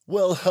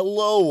Well,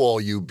 hello,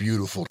 all you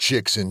beautiful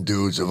chicks and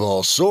dudes of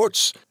all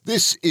sorts.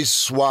 This is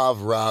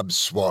Suave Rob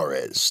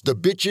Suarez, the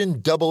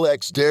bitchin'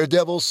 XX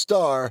Daredevil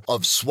star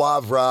of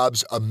Suave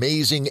Rob's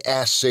Amazing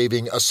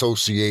Ass-Saving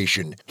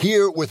Association,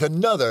 here with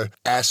another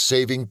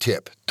ass-saving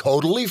tip,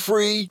 totally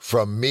free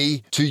from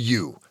me to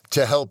you,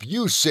 to help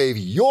you save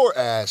your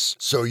ass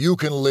so you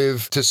can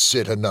live to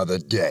sit another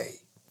day.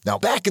 Now,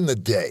 back in the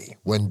day,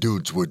 when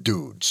dudes were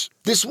dudes,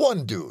 this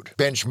one dude,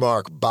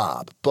 Benchmark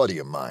Bob, buddy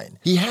of mine,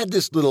 he had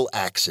this little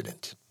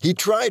accident. He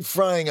tried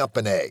frying up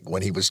an egg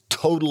when he was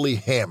totally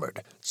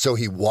hammered, so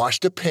he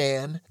washed a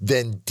pan,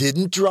 then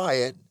didn't dry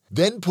it,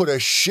 then put a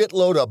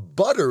shitload of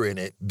butter in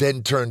it,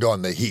 then turned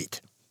on the heat.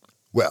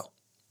 Well,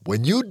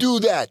 when you do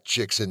that,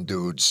 chicks and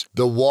dudes,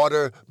 the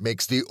water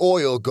makes the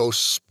oil go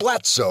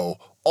splatzo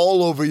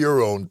all over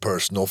your own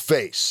personal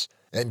face.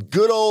 And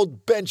good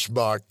old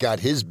Benchmark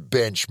got his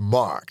bench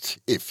marked,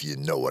 if you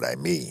know what I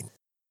mean.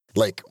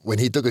 Like, when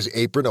he took his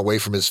apron away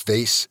from his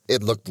face,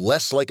 it looked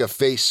less like a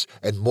face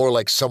and more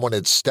like someone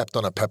had stepped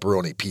on a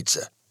pepperoni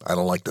pizza. I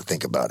don't like to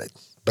think about it.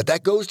 But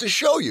that goes to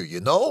show you, you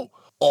know?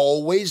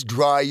 Always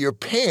dry your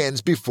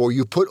pans before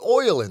you put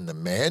oil in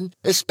them, man.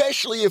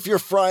 Especially if you're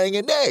frying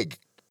an egg.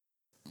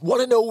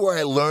 Want to know where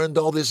I learned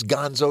all this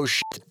gonzo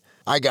shit?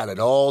 I got it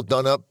all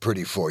done up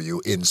pretty for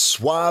you in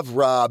Suave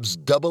Rob's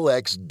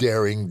XX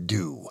Daring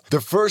Do,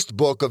 the first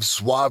book of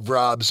Suave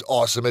Rob's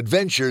Awesome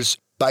Adventures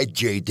by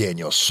J.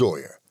 Daniel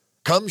Sawyer.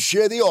 Come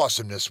share the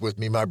awesomeness with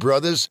me, my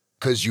brothers,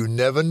 'cause you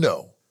never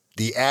know.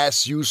 The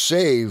ass you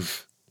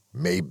save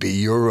may be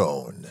your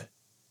own.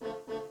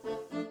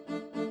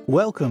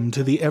 Welcome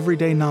to The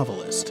Everyday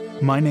Novelist.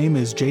 My name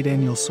is J.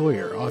 Daniel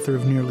Sawyer, author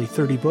of nearly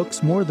 30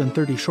 books, more than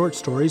 30 short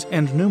stories,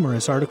 and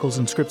numerous articles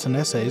and scripts and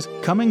essays,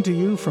 coming to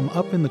you from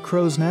up in the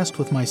crow's nest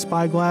with my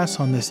spyglass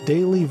on this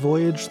daily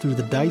voyage through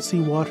the dicey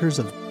waters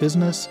of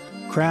business,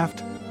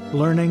 craft,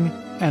 learning,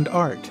 and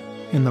art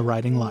in the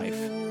writing life.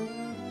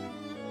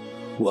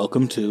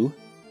 Welcome to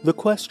The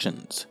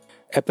Questions,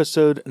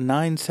 episode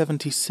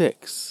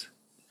 976.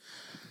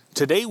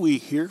 Today we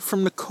hear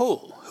from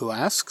Nicole, who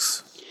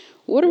asks,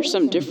 what are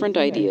some different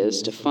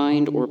ideas to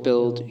find or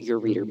build your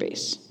reader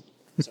base?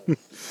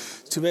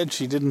 Too bad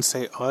she didn't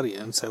say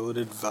audience. I would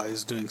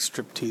advise doing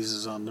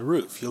stripteases on the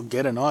roof. You'll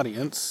get an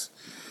audience.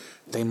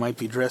 They might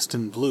be dressed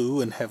in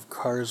blue and have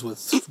cars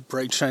with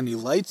bright shiny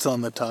lights on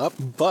the top,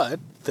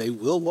 but they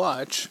will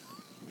watch.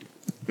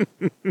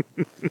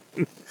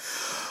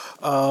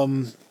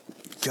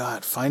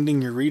 God,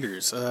 finding your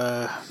readers.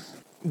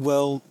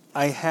 Well,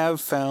 I have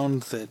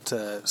found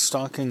that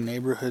stalking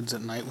neighborhoods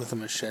at night with a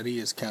machete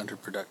is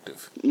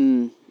counterproductive.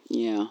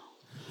 Yeah.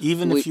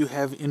 Even if you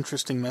have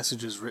interesting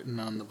messages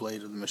written on the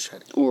blade of the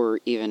machete. Or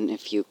even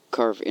if you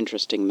carve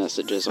interesting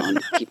messages on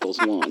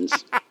people's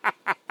lawns.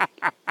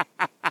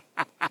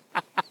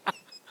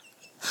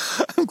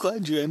 I'm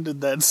glad you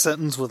ended that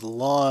sentence with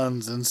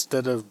lawns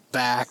instead of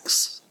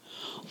backs.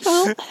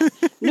 Well,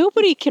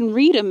 nobody can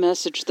read a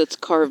message that's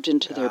carved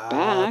into their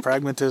back.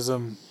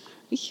 Pragmatism.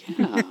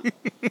 Yeah.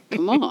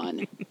 Come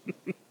on.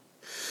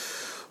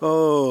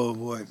 Oh,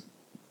 boy.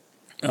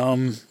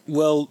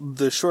 Well,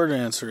 the short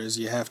answer is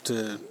you have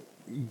to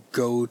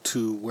go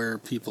to where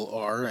people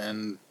are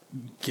and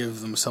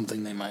give them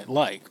something they might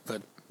like.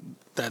 But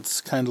that's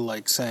kind of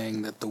like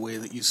saying that the way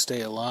that you stay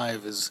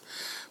alive is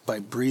by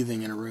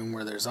breathing in a room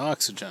where there's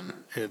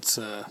oxygen. It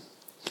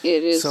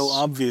is so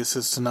obvious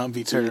as to not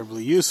be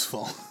terribly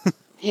useful.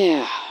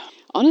 Yeah.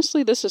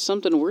 Honestly, this is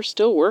something we're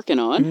still working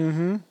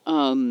on.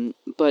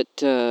 But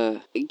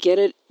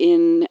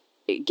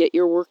get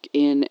your work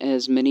in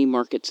as many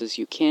markets as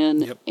you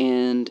can,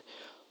 and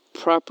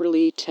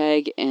properly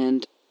tag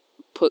and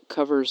put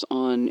covers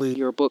on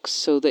your books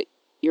so that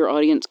your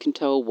audience can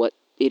tell what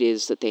it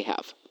is that they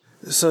have.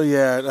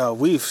 So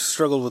we've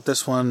struggled with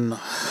this one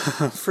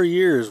for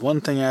years,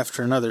 one thing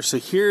after another. So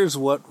here's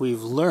what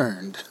we've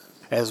learned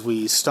as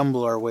we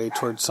stumble our way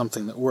towards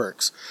something that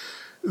works.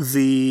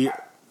 The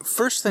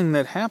first thing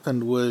that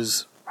happened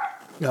was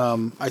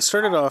I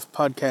started off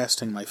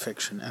podcasting my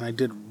fiction, and I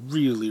did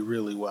really,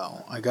 really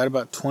well. I got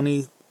about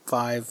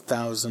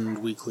 25,000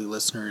 weekly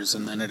listeners,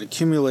 and then it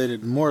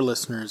accumulated more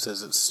listeners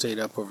as it stayed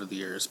up over the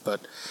years.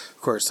 But,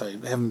 of course, I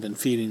haven't been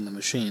feeding the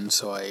machine,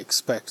 so I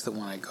expect that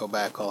when I go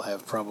back, I'll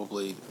have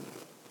probably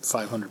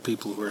 500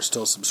 people who are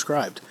still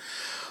subscribed.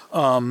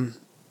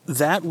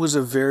 That was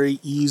a very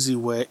easy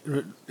way,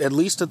 at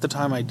least at the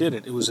time I did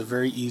it, it was a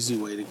very easy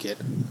way to get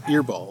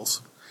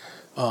earballs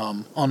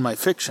on my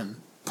fiction.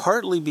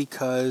 Partly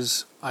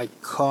because I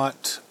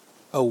caught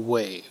a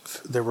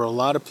wave. There were a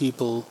lot of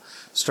people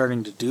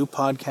starting to do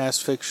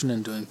podcast fiction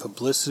and doing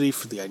publicity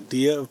for the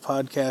idea of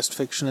podcast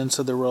fiction, and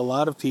so there were a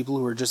lot of people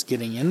who were just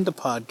getting into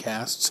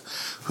podcasts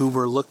who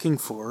were looking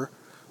for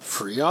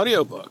free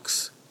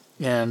audiobooks,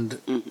 and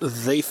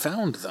they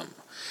found them.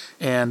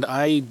 And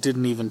I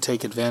didn't even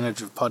take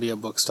advantage of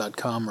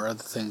Podiobooks.com or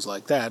other things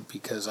like that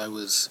because I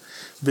was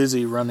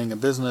busy running a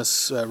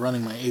business,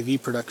 running my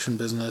AV production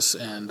business,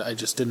 and I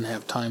just didn't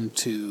have time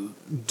to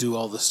do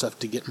all the stuff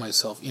to get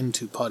myself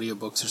into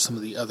Podiobooks or some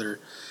of the other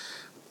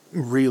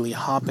really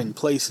hopping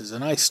places,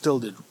 and I still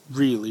did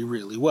really,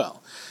 really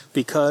well.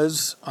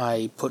 Because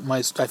I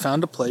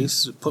found a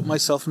place, put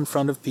myself in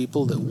front of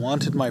people that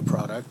wanted my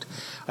product.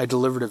 I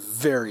delivered a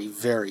very,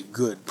 very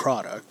good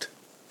product.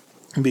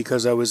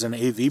 Because I was an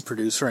AV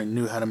producer, I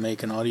knew how to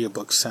make an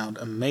audiobook sound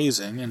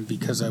amazing, and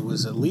because I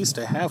was at least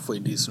a halfway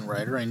decent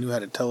writer, I knew how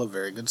to tell a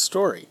very good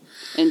story.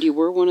 And you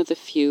were one of the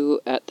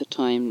few at the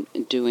time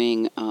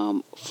doing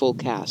full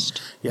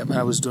cast. Yep,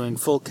 I was doing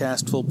full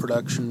cast, full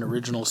production,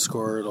 original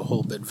score, the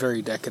whole bit,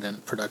 very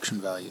decadent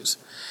production values.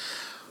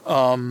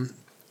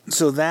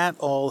 So that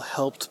all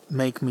helped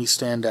make me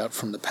stand out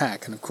from the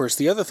pack. And of course,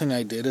 the other thing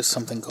I did is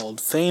something called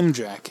fame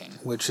jacking,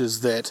 which is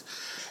that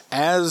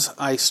as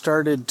I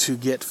started to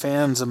get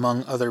fans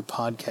among other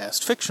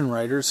podcast fiction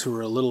writers who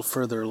were a little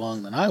further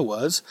along than I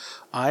was,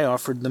 I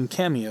offered them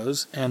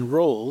cameos and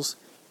roles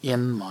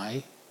in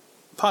my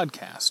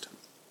podcast.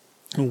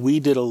 We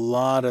did a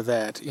lot of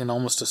that in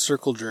almost a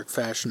circle jerk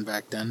fashion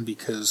back then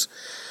because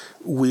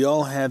we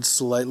all had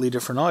slightly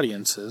different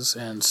audiences,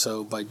 and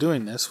so by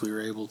doing this we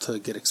were able to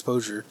get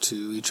exposure to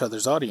each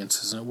other's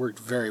audiences, and it worked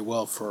very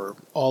well for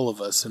all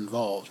of us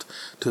involved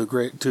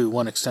to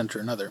one extent or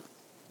another.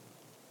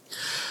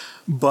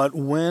 But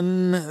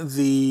when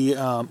the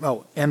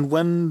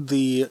when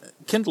the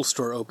Kindle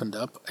store opened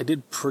up, I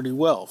did pretty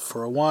well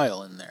for a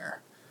while in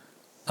there,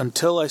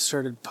 until I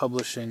started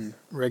publishing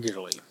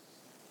regularly.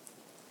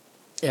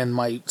 And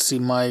my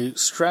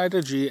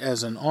strategy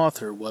as an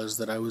author was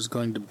that I was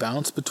going to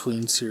bounce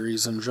between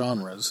series and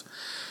genres,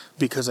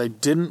 because I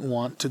didn't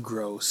want to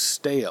grow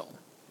stale.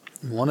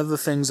 One of the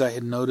things I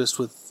had noticed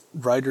with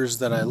writers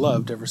that I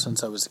loved ever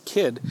since I was a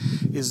kid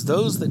is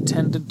those that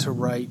tended to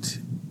write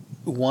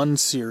one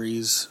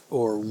series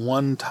or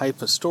one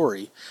type of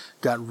story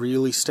got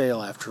really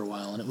stale after a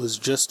while, and it was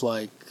just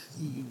like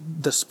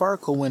the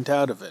sparkle went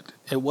out of it.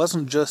 It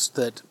wasn't just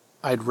that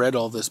I'd read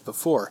all this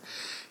before.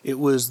 It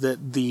was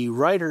that the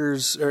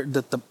writers,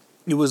 that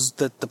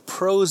the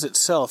prose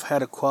itself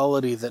had a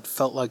quality that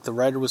felt like the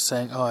writer was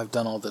saying, "Oh, I've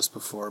done all this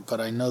before,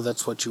 but I know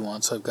that's what you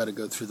want, so I've got to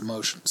go through the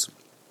motions."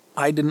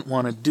 I didn't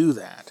want to do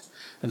that,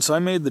 and so I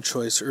made the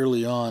choice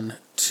early on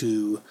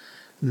to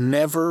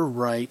never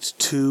write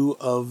two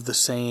of the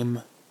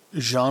same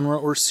genre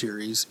or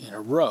series in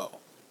a row.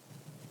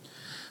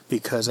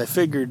 Because I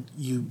figured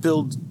you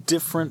build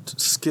different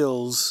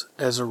skills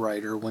as a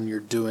writer when you're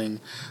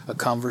doing a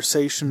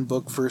conversation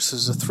book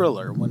versus a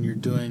thriller, when you're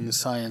doing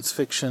science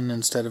fiction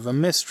instead of a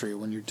mystery,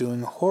 when you're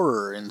doing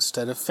horror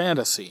instead of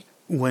fantasy,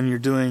 when you're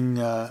doing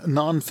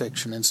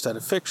nonfiction instead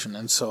of fiction.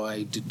 And so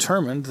I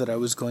determined that I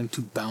was going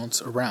to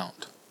bounce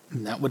around.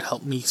 And that would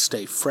help me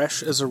stay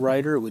fresh as a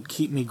writer, it would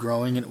keep me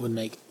growing, and it would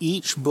make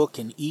each book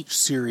in each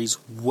series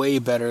way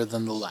better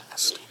than the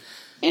last.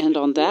 And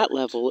on that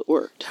level, it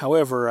worked.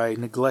 However, I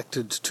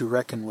neglected to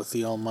reckon with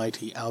the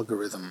almighty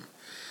algorithm.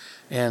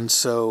 And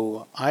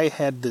so I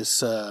had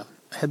this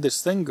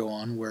thing go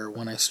on where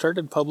when I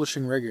started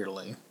publishing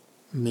regularly,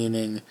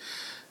 meaning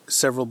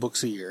several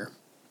books a year,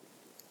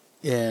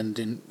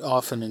 and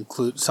often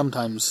include,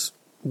 sometimes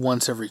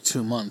once every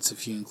 2 months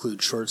if you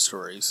include short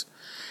stories,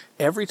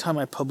 every time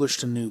I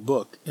published a new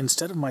book,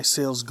 instead of my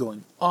sales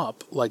going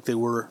up like they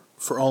were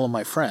for all of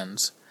my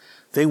friends,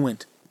 they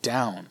went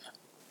down.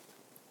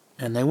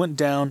 And they went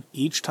down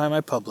each time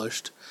I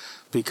published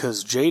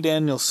because J.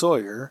 Daniel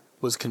Sawyer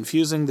was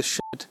confusing the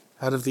shit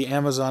out of the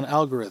Amazon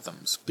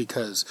algorithms.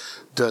 Because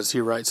does he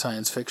write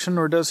science fiction,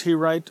 or does he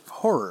write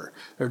horror?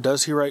 Or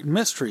does he write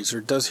mysteries?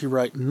 Or does he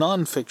write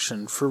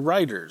nonfiction for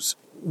writers?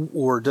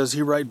 Or does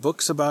he write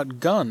books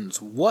about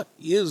guns? What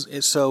is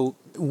it? So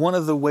one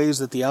of the ways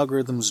that the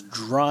algorithms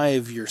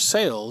drive your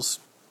sales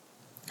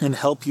and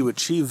help you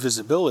achieve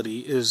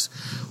visibility is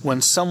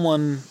when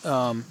someone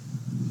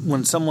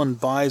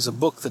buys a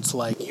book that's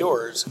like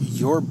yours,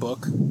 your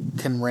book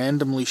can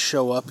randomly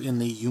show up in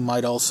the "you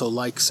might also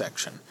like"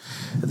 section.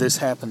 This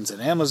happens at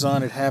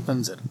Amazon, it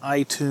happens at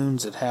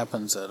iTunes, it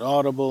happens at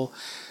Audible,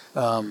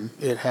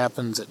 it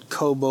happens at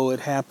Kobo,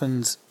 it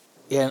happens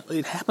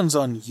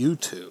on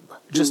YouTube.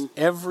 Just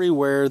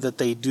everywhere that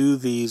they do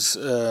these,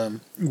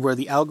 where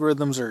the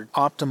algorithms are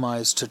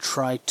optimized to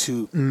try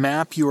to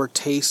map your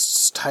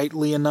tastes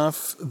tightly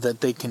enough that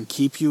they can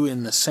keep you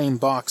in the same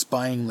box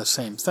buying the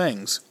same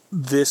things,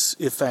 this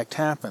effect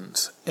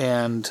happens.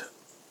 And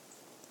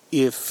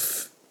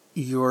if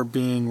your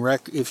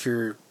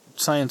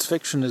science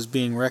fiction is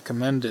being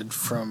recommended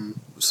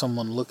from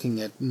someone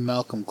looking at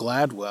Malcolm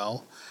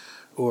Gladwell,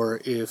 or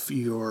if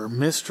your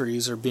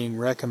mysteries are being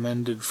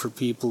recommended for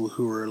people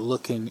who are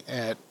looking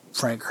at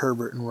Frank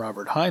Herbert and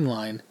Robert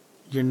Heinlein,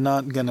 you're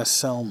not going to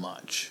sell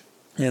much.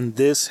 And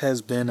this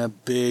has been a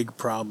big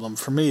problem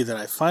for me that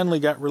I finally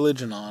got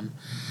religion on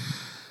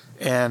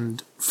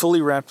and fully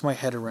wrapped my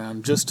head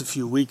around just a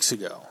few weeks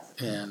ago.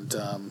 And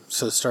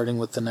so starting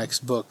with the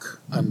next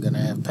book, I'm going to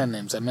have pen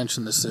names. I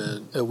mentioned this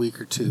a week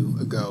or two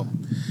ago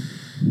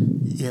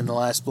in the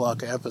last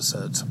block of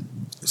episodes.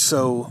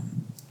 So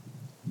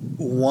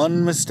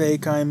one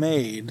mistake I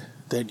made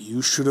that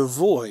you should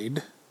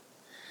avoid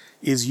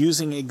is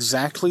using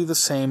exactly the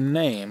same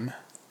name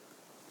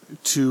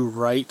to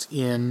write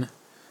in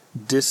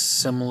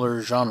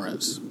dissimilar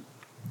genres.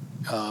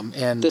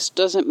 And this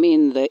doesn't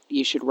mean that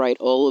you should write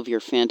all of your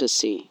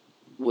fantasy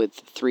with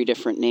 3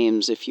 different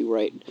names if you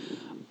write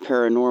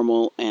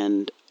paranormal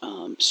and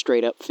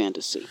straight up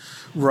fantasy.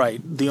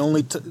 Right.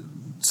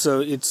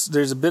 So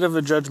there's a bit of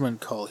a judgment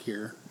call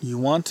here. You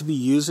want to be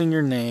using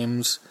your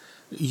names.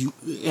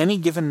 Any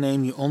given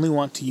name you only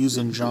want to use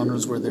in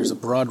genres where there's a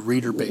broad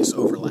reader base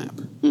overlap,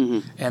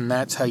 and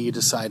that's how you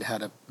decide how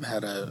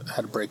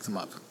to break them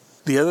up.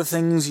 The other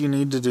things you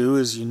need to do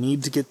is you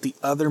need to get the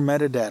other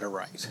metadata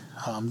right.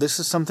 This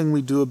is something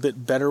we do a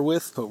bit better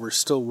with, but we're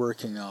still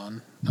working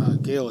on.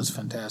 Gail is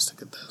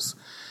fantastic at this.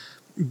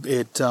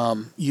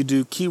 You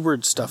do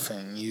keyword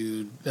stuffing.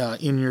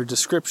 In your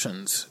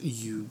descriptions,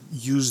 you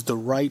use the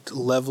right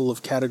level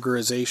of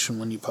categorization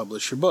when you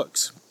publish your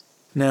books.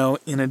 Now,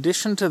 in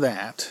addition to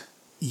that,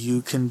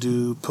 you can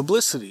do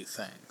publicity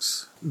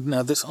things.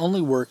 Now, this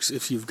only works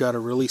if you've got a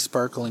really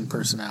sparkling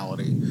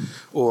personality,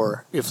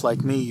 or if,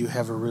 like me, you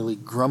have a really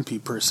grumpy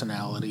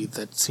personality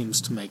that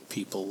seems to make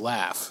people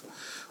laugh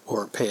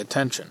or pay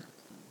attention.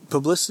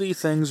 Publicity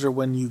things are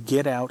when you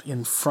get out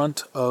in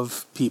front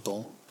of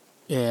people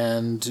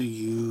and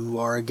you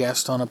are a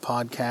guest on a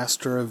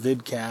podcast or a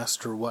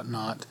vidcast or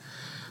whatnot,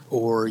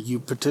 or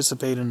you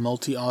participate in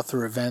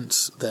multi-author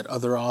events that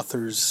other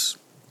authors'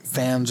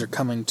 fans are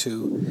coming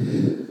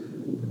to.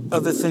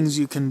 Other things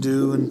you can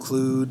do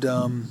include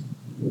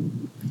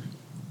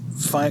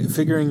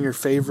figuring your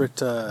favorite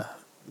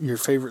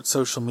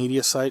social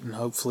media site, and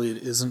hopefully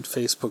it isn't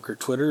Facebook or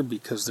Twitter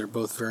because they're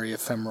both very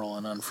ephemeral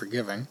and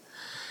unforgiving,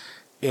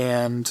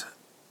 and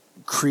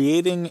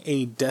creating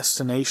a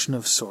destination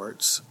of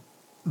sorts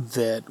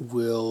that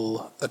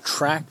will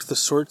attract the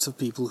sorts of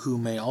people who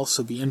may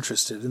also be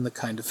interested in the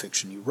kind of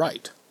fiction you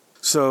write.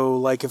 So,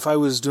 like if I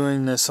was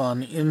doing this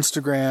on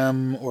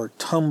Instagram or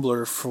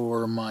Tumblr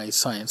for my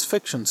science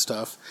fiction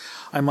stuff,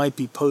 I might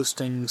be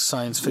posting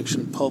science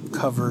fiction pulp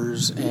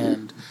covers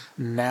and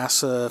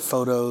NASA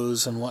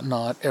photos and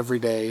whatnot every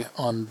day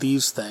on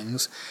these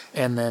things,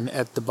 and then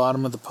at the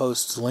bottom of the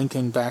posts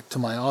linking back to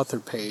my author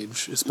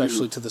page,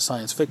 especially to the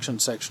science fiction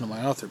section of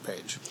my author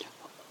page.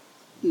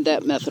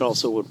 That method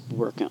also would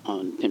work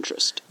on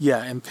Pinterest.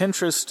 Yeah, and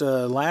Pinterest,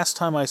 last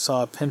time I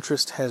saw,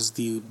 Pinterest has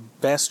the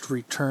best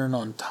return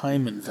on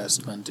time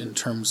investment in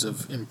terms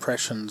of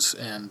impressions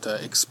and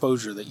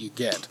exposure that you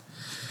get.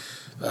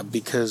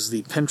 Because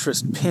the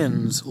Pinterest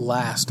pins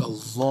last a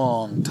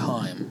long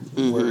time,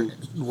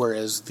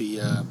 whereas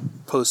the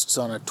posts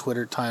on a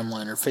Twitter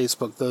timeline or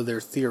Facebook, though they're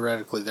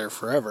theoretically there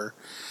forever,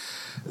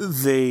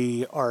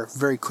 they are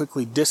very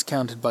quickly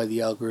discounted by the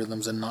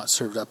algorithms and not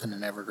served up in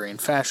an evergreen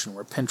fashion,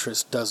 where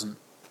Pinterest doesn't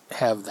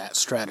have that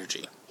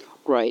strategy.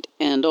 Right,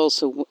 and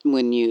also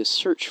when you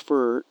search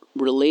for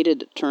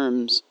related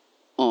terms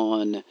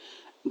on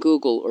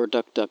Google or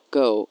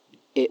DuckDuckGo,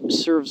 it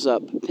serves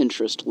up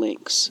Pinterest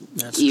links,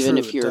 That's even true,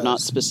 if you're not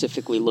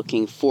specifically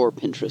looking for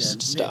Pinterest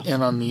stuff.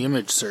 And on the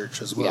image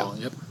search as well,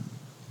 yep.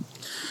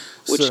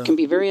 Which can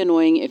be very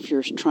annoying if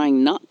you're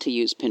trying not to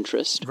use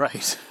Pinterest.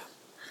 Right.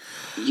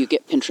 You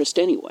get Pinterest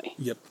anyway.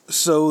 Yep.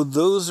 So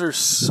those are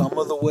some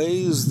of the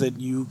ways that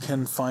you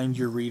can find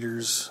your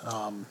readers.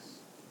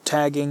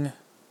 Tagging,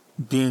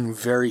 being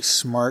very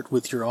smart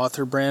with your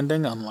author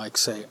branding, unlike,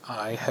 say,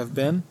 I have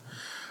been.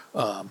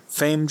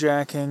 Fame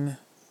jacking.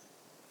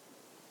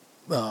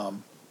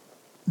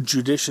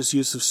 Judicious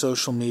use of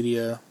social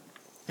media.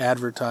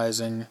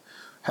 Advertising.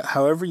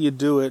 However you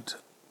do it,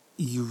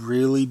 you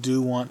really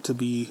do want to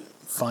be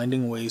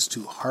finding ways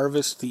to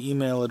harvest the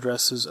email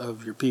addresses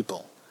of your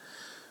people.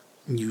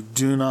 You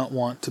do not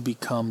want to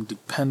become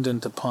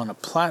dependent upon a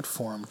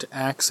platform to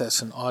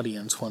access an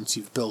audience once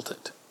you've built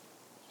it.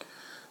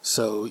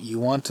 So you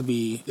want to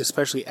be,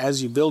 especially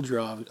as you build your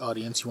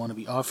audience, you want to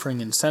be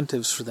offering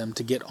incentives for them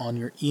to get on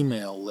your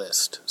email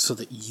list so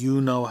that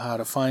you know how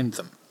to find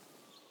them.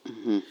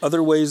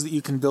 Other ways that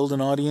you can build an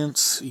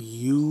audience,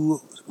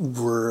 you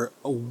were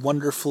a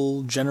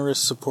wonderful, generous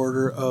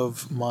supporter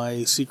of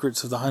my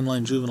Secrets of the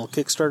Heinlein Juvenile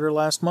Kickstarter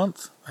last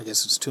month. I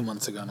guess it's 2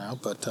 months ago now,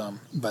 but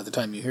by the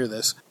time you hear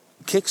this.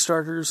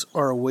 Kickstarters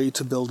are a way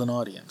to build an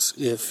audience.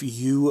 If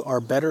you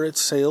are better at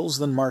sales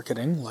than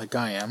marketing, like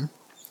I am,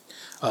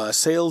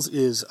 sales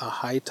is a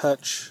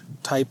high-touch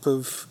type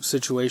of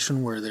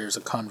situation where there's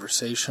a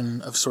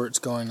conversation of sorts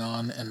going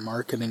on, and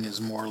marketing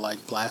is more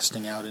like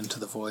blasting out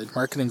into the void.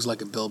 Marketing's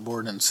like a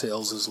billboard, and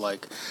sales is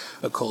like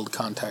a cold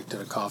contact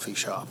at a coffee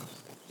shop.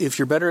 If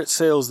you're better at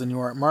sales than you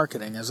are at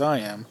marketing, as I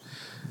am,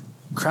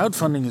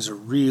 crowdfunding is a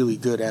really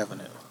good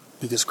avenue.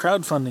 Because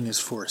crowdfunding is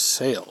for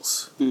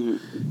sales.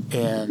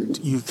 And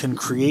you can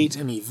create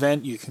an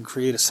event, you can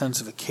create a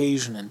sense of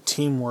occasion and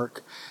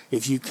teamwork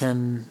if you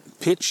can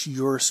pitch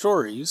your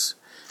stories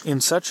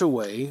in such a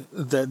way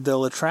that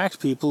they'll attract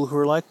people who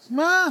are like,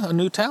 a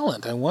new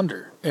talent, I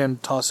wonder,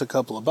 and toss a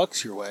couple of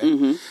bucks your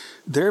way.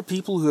 There are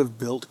people who have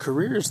built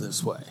careers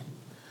this way.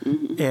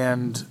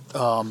 And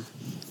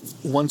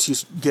once you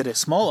get a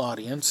small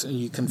audience,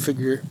 you can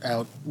figure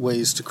out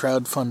ways to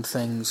crowdfund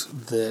things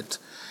that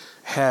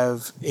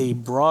have a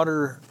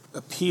broader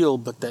appeal,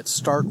 but that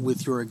start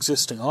with your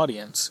existing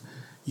audience,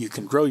 you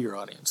can grow your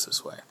audience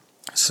this way.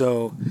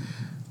 So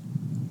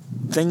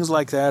things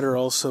like that are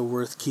also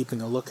worth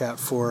keeping a lookout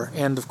for.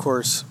 And of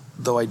course,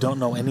 though I don't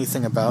know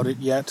anything about it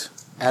yet,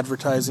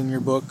 advertising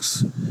your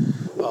books,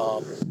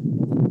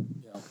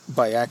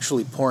 by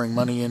actually pouring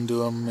money into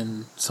them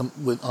and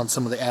on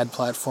some of the ad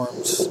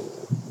platforms,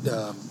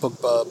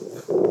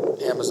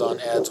 BookBub, Amazon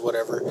ads,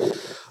 whatever.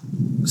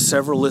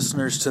 Several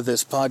listeners to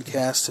this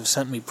podcast have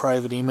sent me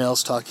private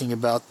emails talking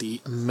about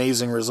the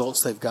amazing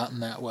results they've gotten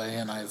that way,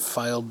 and I've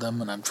filed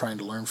them and I'm trying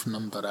to learn from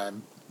them, but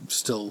I'm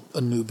still a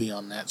newbie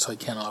on that, so I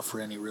can't offer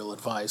any real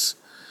advice.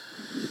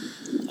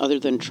 Other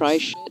than try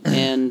shit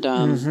and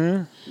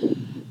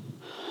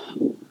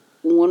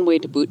one way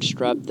to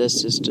bootstrap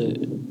this is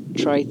to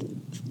try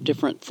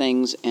different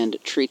things and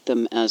treat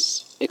them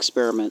as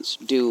experiments.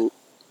 Do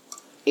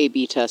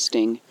A/B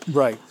testing.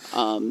 Right.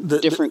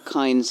 Different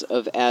kinds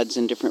of ads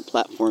in different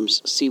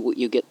platforms. See what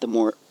you get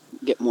more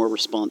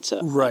response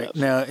out of. Right.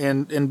 Now,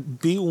 and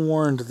be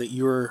warned that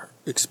your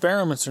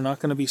experiments are not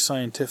going to be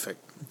scientific.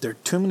 There are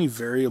too many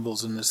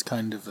variables in this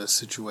kind of a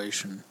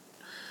situation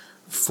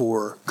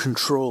for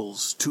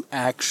controls to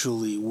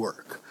actually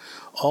work.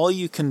 All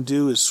you can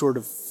do is sort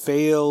of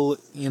fail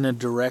in a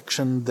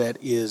direction that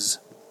is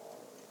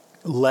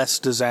less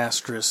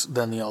disastrous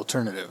than the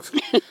alternative,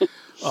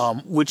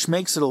 which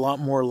makes it a lot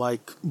more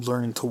like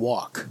learning to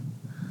walk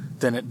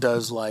than it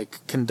does like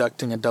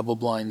conducting a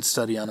double-blind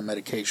study on a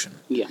medication.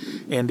 Yeah.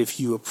 And if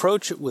you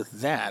approach it with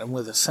that and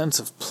with a sense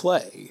of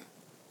play,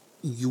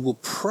 you will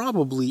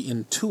probably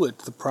intuit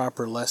the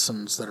proper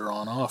lessons that are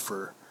on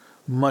offer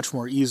much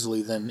more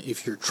easily than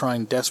if you're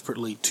trying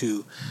desperately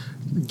to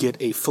get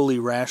a fully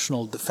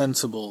rational,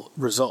 defensible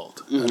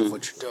result out of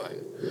what you're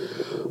doing.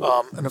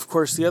 And of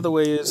course, the other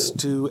way is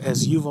to,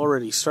 as you've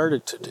already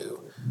started to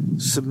do,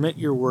 submit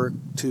your work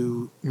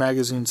to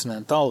magazines and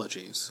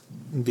anthologies,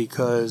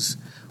 because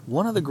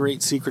one of the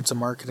great secrets of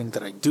marketing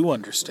that I do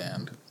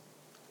understand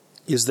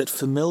is that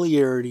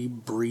familiarity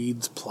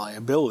breeds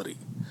pliability.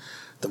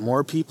 The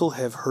more people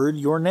have heard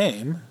your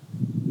name,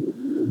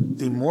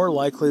 the more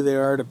likely they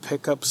are to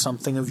pick up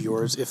something of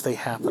yours if they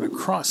happen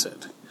across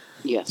it.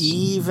 Yes.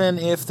 Even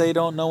if they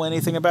don't know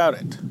anything about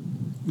it.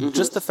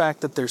 Just the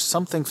fact that there's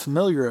something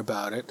familiar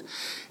about it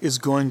is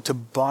going to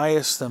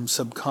bias them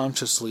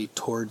subconsciously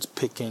towards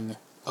picking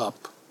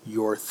up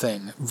your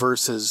thing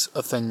versus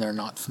a thing they're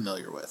not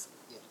familiar with.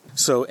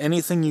 So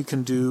anything you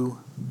can do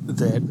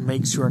that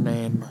makes your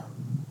name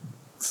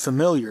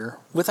familiar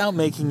without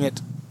making it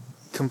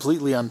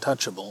completely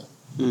untouchable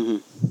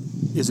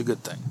is a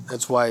good thing.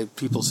 That's why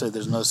people say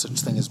there's no such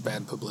thing as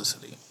bad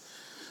publicity.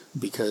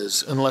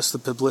 Because unless the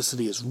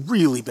publicity is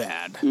really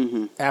bad,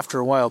 after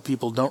a while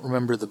people don't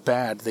remember the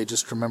bad, they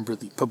just remember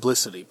the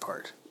publicity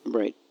part.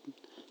 Right.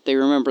 They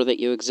remember that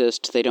you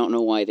exist, they don't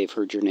know why they've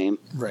heard your name.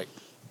 Right.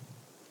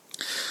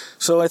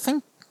 So I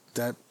think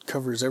that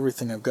covers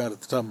everything I've got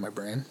at the top of my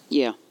brain.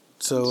 Yeah.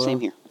 So same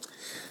here.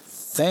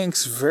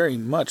 Thanks very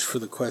much for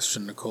the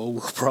question, Nicole.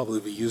 We'll probably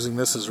be using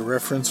this as a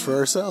reference for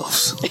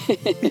ourselves.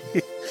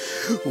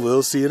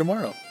 We'll see you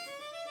tomorrow.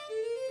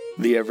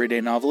 The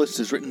Everyday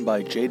Novelist is written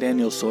by J.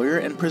 Daniel Sawyer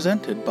and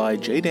presented by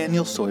J.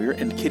 Daniel Sawyer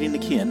and Kitty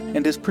Nakian,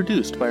 and is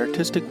produced by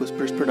Artistic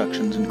Whispers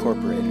Productions,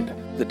 Incorporated.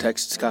 The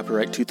text is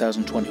copyright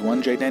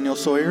 2021 J. Daniel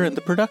Sawyer, and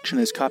the production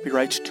is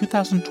copyright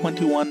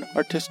 2021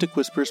 Artistic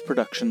Whispers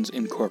Productions,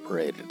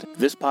 Incorporated.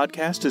 This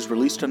podcast is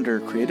released under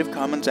a Creative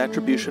Commons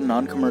Attribution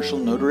Non-Commercial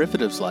No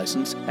Derivatives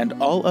license, and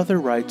all other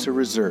rights are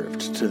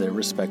reserved to their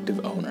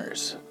respective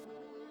owners.